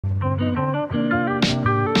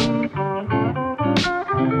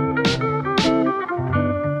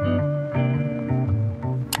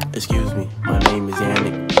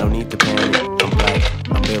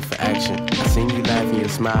conversation. I seen you laughing, your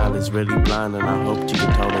smile is really blind, and I hoped you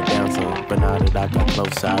could tone it down some. But now that I got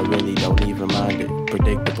closer, I really don't even mind it.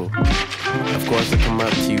 Predictable. Of course I come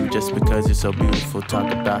up to you just because you're so beautiful.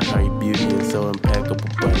 Talk about how your beauty is so impeccable,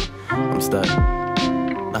 but I'm stuck.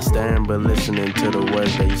 Not staring but listening to the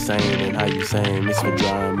words that you're saying and how you're saying it's for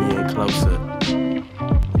drawing me in closer.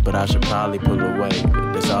 But I should probably pull away.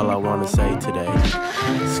 That's all I want to say today.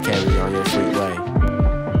 Just carry on your sweet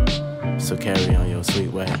way. So carry on your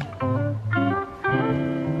sweet way.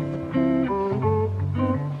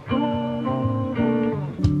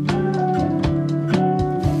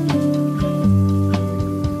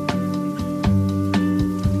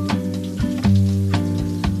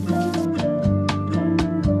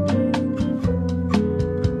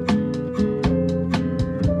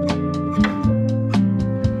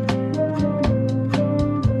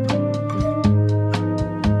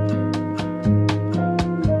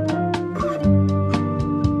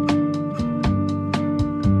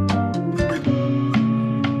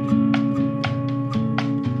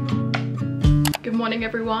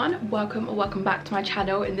 Everyone, welcome back to my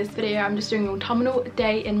channel. In this video I'm just doing an autumnal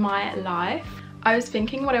day in my life. I was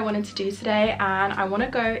thinking what I wanted to do today, and I want to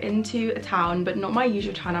go into a town, but not my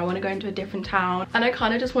usual town. I want to go into a different town, and I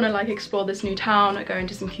kind of just want to like explore this new town, go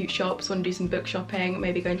into some cute shops, want to do some book shopping,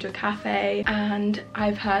 maybe go into a cafe. And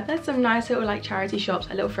I've heard there's some nice little like charity shops,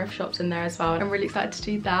 little thrift shops in there as well. I'm really excited to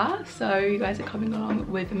do that, so you guys are coming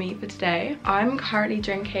along with me for today. I'm currently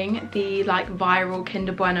drinking the like viral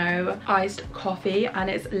Kinder Bueno iced coffee, and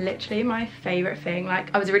it's literally my favorite thing. Like,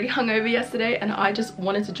 I was really hungover yesterday and I just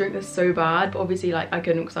wanted to drink this so bad, but obviously like I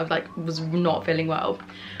couldn't because I was not feeling well.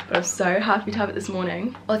 But I'm so happy to have it this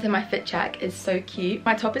morning. Also, my fit check is so cute.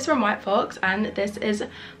 My top is from White Fox, and this is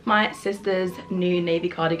my sister's new navy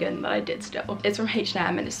cardigan that I did steal. It's from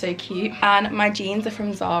H&M and it's so cute. And my jeans are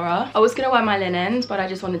from Zara. I was gonna wear my linens, but I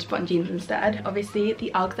just wanted to put on jeans instead. Obviously the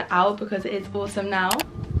Uggs are out because it is autumn now.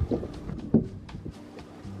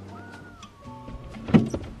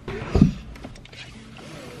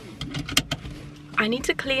 I need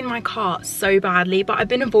to clean my car so badly, but I've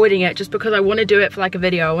been avoiding it just because I want to do it for like a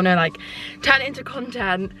video. I want to like turn it into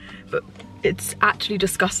content, but it's actually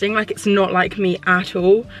disgusting. Like, it's not like me at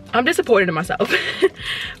all. I'm disappointed in myself.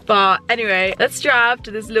 But anyway, let's drive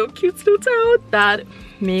to this little cute little town that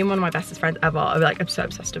me and one of my bestest friends ever are like, I'm so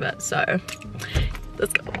obsessed with it. So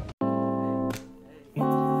let's go.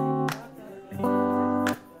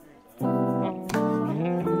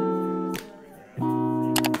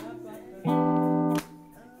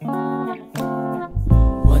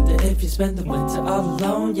 Spend the winter all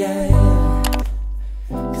alone, yeah.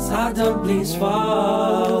 Cause autumn leaves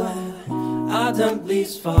fall. Autumn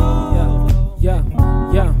leaves fall. Yeah.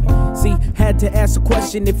 See, had to ask a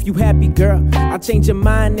question if you happy, girl. I'll change your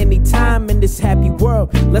mind anytime in this happy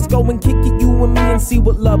world. Let's go and kick it, you and me, and see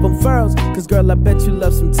what love unfurls. Cause girl, I bet you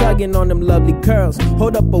love some tugging on them lovely curls.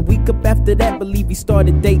 Hold up, a week up after that, believe we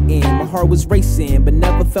started dating. My heart was racing, but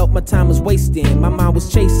never felt my time was wasting. My mind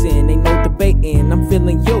was chasing, ain't no debating. I'm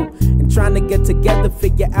feeling you, and trying to get together,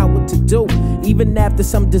 figure out what to do. Even after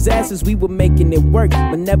some disasters, we were making it work.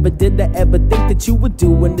 But never did I ever think that you would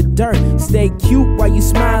do in the dirt. Stay cute while you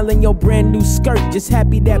smile in your brand new skirt. Just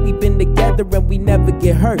happy that we've been together and we never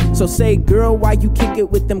get hurt. So say, girl, why you kick it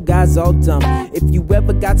with them guys all dumb? If you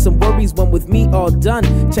ever got some worries, one with me all done.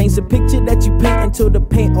 Change the picture that you paint until the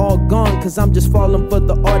paint all gone. Cause I'm just falling for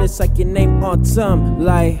the artist like your name Autumn.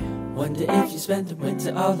 Like, wonder if you spent the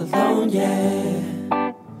winter all alone,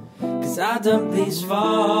 yeah. Cause autumn leaves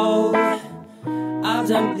fall.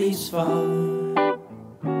 Autumn leaves fall.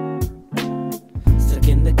 Stuck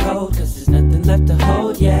in the cold cause there's nothing left to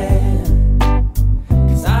hold, yeah.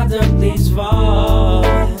 Cause autumn leaves fall.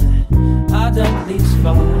 Autumn leaves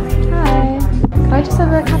fall. Hi, can I just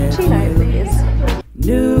have a cappuccino, please?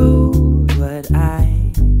 Knew what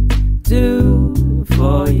I do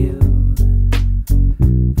for you.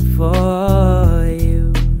 For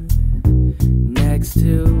you. Next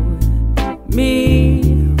to me,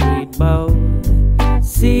 we both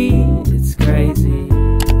see it's crazy.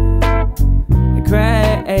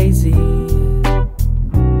 Crazy.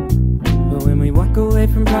 But when we walk away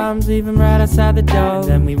from problems, leave them right outside the door. And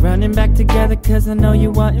then we running back together cause I know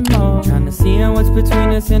you wanting more. Trying to see what's between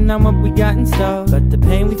us and not what we got in store. But the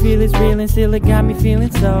pain we feel is real and still it got me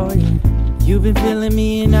feeling so, yeah. You've been feeling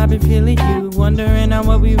me and I've been feeling you. Wondering on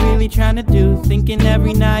what we really trying to do. Thinking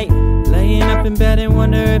every night, laying up in bed and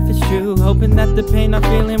wonder if it's true. Hoping that the pain I'm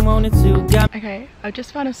feeling won't ensue. Okay, I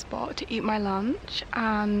just found a spot to eat my lunch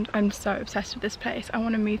and I'm so obsessed with this place. I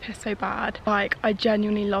want to move here so bad. Like, I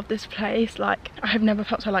genuinely love this place. Like, I have never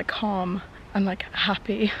felt so like calm and like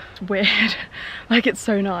happy. It's weird. Like it's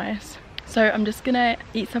so nice. So I'm just gonna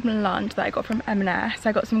eat some lunch that I got from M&S.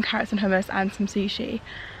 I got some carrots and hummus and some sushi.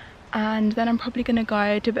 And then I'm probably gonna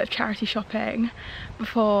go do a bit of charity shopping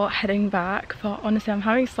before heading back. But honestly, I'm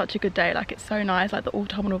having such a good day. Like it's so nice, like the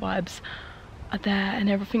autumnal vibes are there and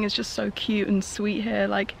everything is just so cute and sweet here.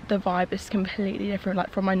 Like the vibe is completely different,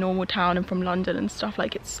 like from my normal town and from London and stuff.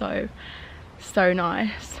 Like it's so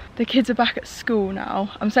nice. The kids are back at school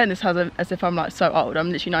now. I'm saying this as if I'm like so old.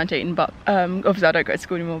 I'm literally 19, but obviously I don't go to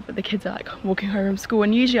school anymore, but the kids are like walking home from school,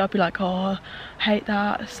 and usually I'd be like, oh, I hate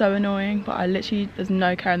that, it's so annoying, but I literally, there's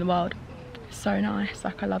no care in the world. It's so nice,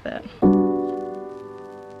 like I love it.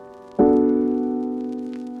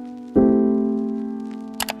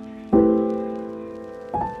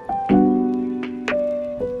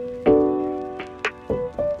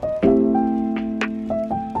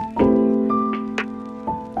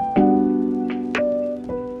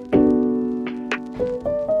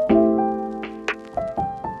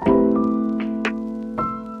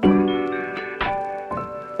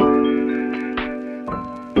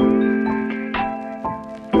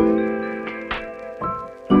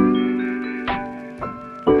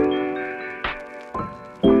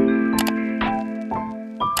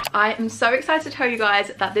 I am so excited to tell you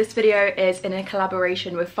guys that this video is in a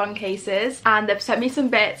collaboration with Fun Cases, and they've sent me some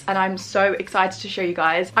bits and I'm so excited to show you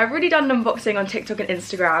guys. I've already done an unboxing on TikTok and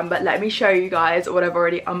Instagram, but let me show you guys what I've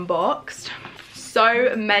already unboxed.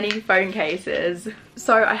 So many phone cases.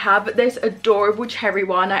 So I have this adorable cherry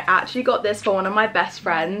one. I actually got this for one of my best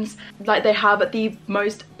friends. Like they have the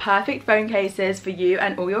most perfect phone cases for you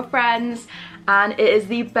and all your friends, and it is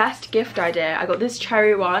the best gift idea. I got this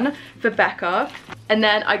cherry one for Becca, and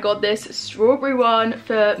then I got this strawberry one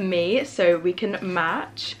for me so we can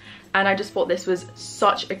match, and I just thought this was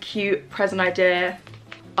such a cute present idea.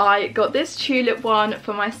 I got this tulip one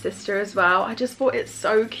for my sister as well. I just thought it's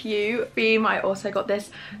so cute. I also got this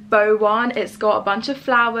bow one. It's got a bunch of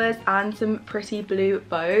flowers and some pretty blue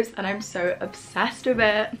bows, and I'm so obsessed with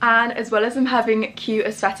it. And as well as them having cute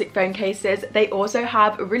aesthetic phone cases, they also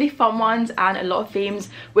have really fun ones and a lot of themes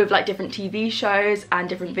with like different TV shows and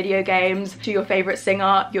different video games, to your favorite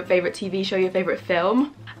singer, your favorite TV show, your favorite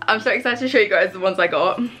film. I'm so excited to show you guys the ones I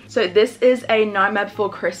got. So this is a Nightmare Before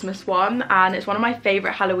Christmas one, and it's one of my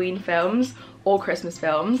favorite Halloween films or Christmas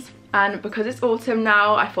films. And because it's autumn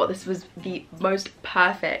now, I thought this was the most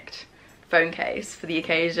perfect phone case for the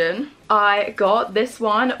occasion. I got this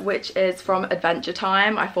one, which is from Adventure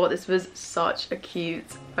Time. I thought this was such a cute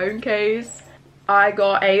phone case. I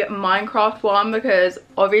got a Minecraft one because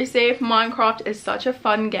obviously Minecraft is such a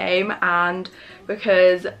fun game, and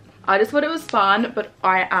because I just thought it was fun, but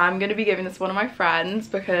I am going to be giving this to one of my friends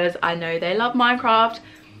because I know they love Minecraft.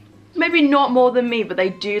 Maybe not more than me, but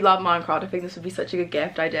they do love Minecraft. I think this would be such a good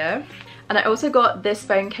gift idea. And I also got this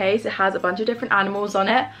phone case. It has a bunch of different animals on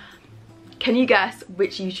it. Can you guess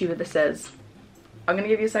which YouTuber this is? I'm going to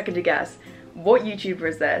give you a second to guess. What YouTuber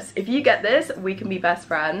is this? If you get this, we can be best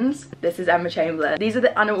friends. This is Emma Chamberlain. These are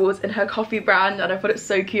the animals in her coffee brand, and I thought it's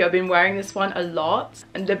so cute. I've been wearing this one a lot.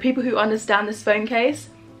 And the people who understand this phone case,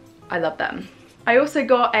 I love them. I also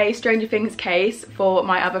got a Stranger Things case for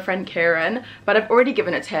my other friend Kieran, but I've already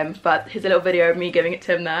given it to him, but here's a little video of me giving it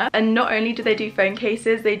to him there. And not only do they do phone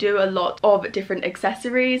cases, they do a lot of different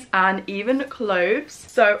accessories and even clothes.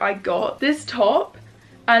 So I got this top,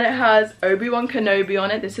 and it has Obi-Wan Kenobi on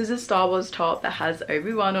it. This is a Star Wars top that has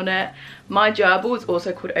Obi-Wan on it. My gerbil is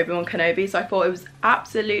also called Obi-Wan Kenobi, so I thought it was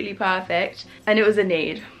absolutely perfect, and it was a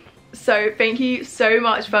need. So thank you so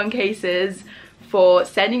much, Fun Cases, for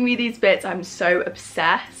sending me these bits. I'm so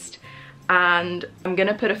obsessed, and I'm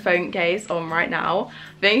gonna put a phone case on right now.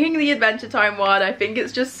 Thinking the Adventure Time one, I think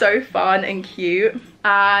it's just so fun and cute,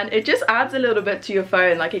 and it just adds a little bit to your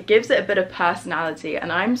phone. Like it gives it a bit of personality,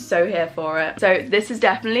 and I'm so here for it. So this is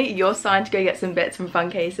definitely your sign to go get some bits from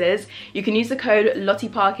Fun Cases. You can use the code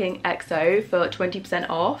LottieParkingXO for 20%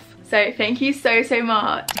 off. So thank you so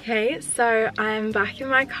much. Okay, so I'm back in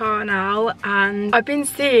my car now, and I've been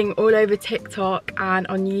seeing all over TikTok and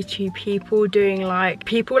on YouTube people doing like,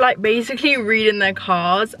 basically reading their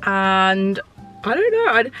cars, and I don't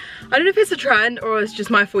know, I don't know if it's a trend or it's just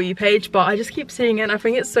my For You page, but I just keep seeing it and I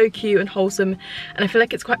think it's so cute and wholesome, and I feel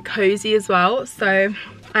like it's quite cozy as well. So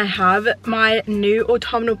I have my new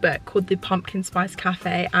autumnal book called The Pumpkin Spice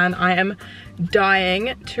Cafe, and I am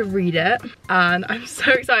dying to read it, and I'm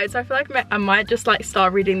so excited. So I feel like I might just like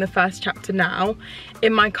start reading the first chapter now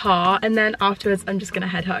in my car, and then afterwards I'm just gonna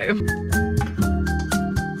head home.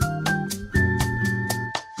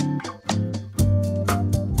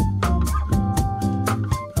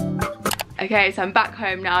 Okay, so I'm back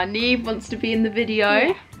home now. Neve wants to be in the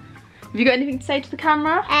video. Have you got anything to say to the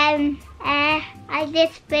camera? I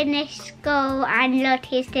just finished school and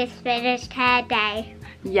Lottie's just finished her day.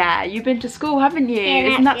 Yeah, you've been to school, haven't you? Yeah,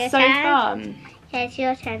 isn't that so turn. fun? Yeah, it's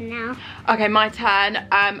your turn now. Okay, my turn.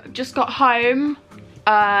 Just got home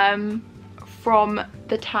from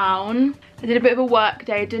the town. I did a bit of a work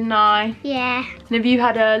day, didn't I? Yeah. And have you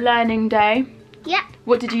had a learning day? Yep.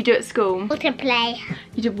 What did you do at school? Water play.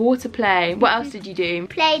 You did water play. What else did you do?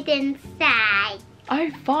 Played inside. Oh,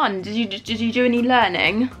 fun. Did you do any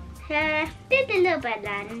learning? Did a little bit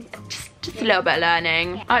then. Just a little bit of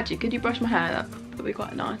learning. Yeah. Actually, could you brush my hair? That would be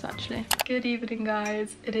quite nice, actually. Good evening,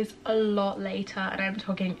 guys. It is a lot later and I'm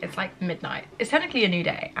talking, it's like midnight. It's technically a new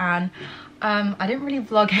day, and I didn't really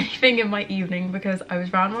vlog anything in my evening because I was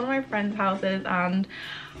around one of my friends' houses, and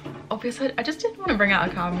obviously I just didn't want to bring out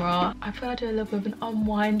a camera. I thought I'd do a little bit of an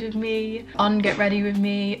unwind with me, get ready with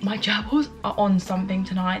me. My gerbils are on something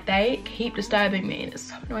tonight. They keep disturbing me and it's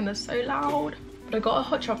so annoying, they're so loud. But I got a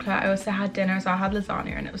hot chocolate. I also had dinner, so I had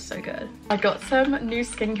lasagna and it was so good. I got some new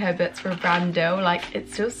skincare bits for a brand deal. Like,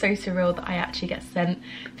 it's still so surreal that I actually get sent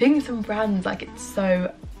things from brands. Like, it's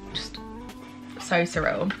so, just so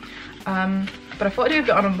surreal. But I thought I'd do a bit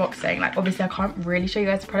on unboxing. Like, obviously I can't really show you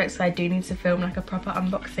guys the products, so I do need to film like a proper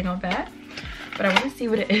unboxing of it. But I want to see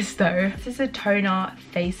what it is though. This is a toner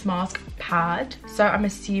face mask pad. So I'm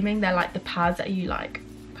assuming they're like the pads that you like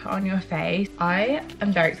put on your face. I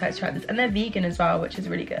am very excited to try this, and they're vegan as well, which is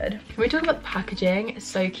really good. Can we talk about the packaging? It's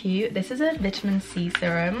so cute. This is a vitamin C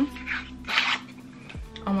serum.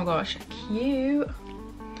 Oh my gosh, cute.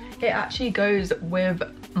 It actually goes with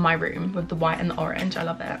my room with the white and the orange. I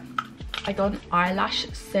love it. I got an eyelash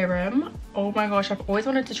serum. Oh my gosh, I've always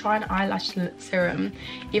wanted to try an eyelash serum.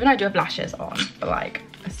 Even though I do have lashes on, but like,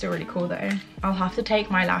 it's still really cool though. I'll have to take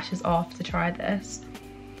my lashes off to try this.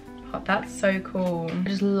 Oh, that's so cool. I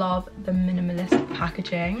just love the minimalist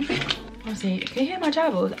packaging. Honestly, can you hear my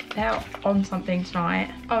gerbils? They're on something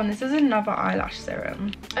tonight. Oh, and this is another eyelash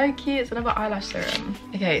serum. Oh, cute, it's another eyelash serum.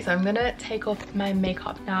 Okay, so I'm gonna take off my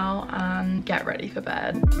makeup now and get ready for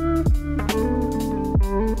bed.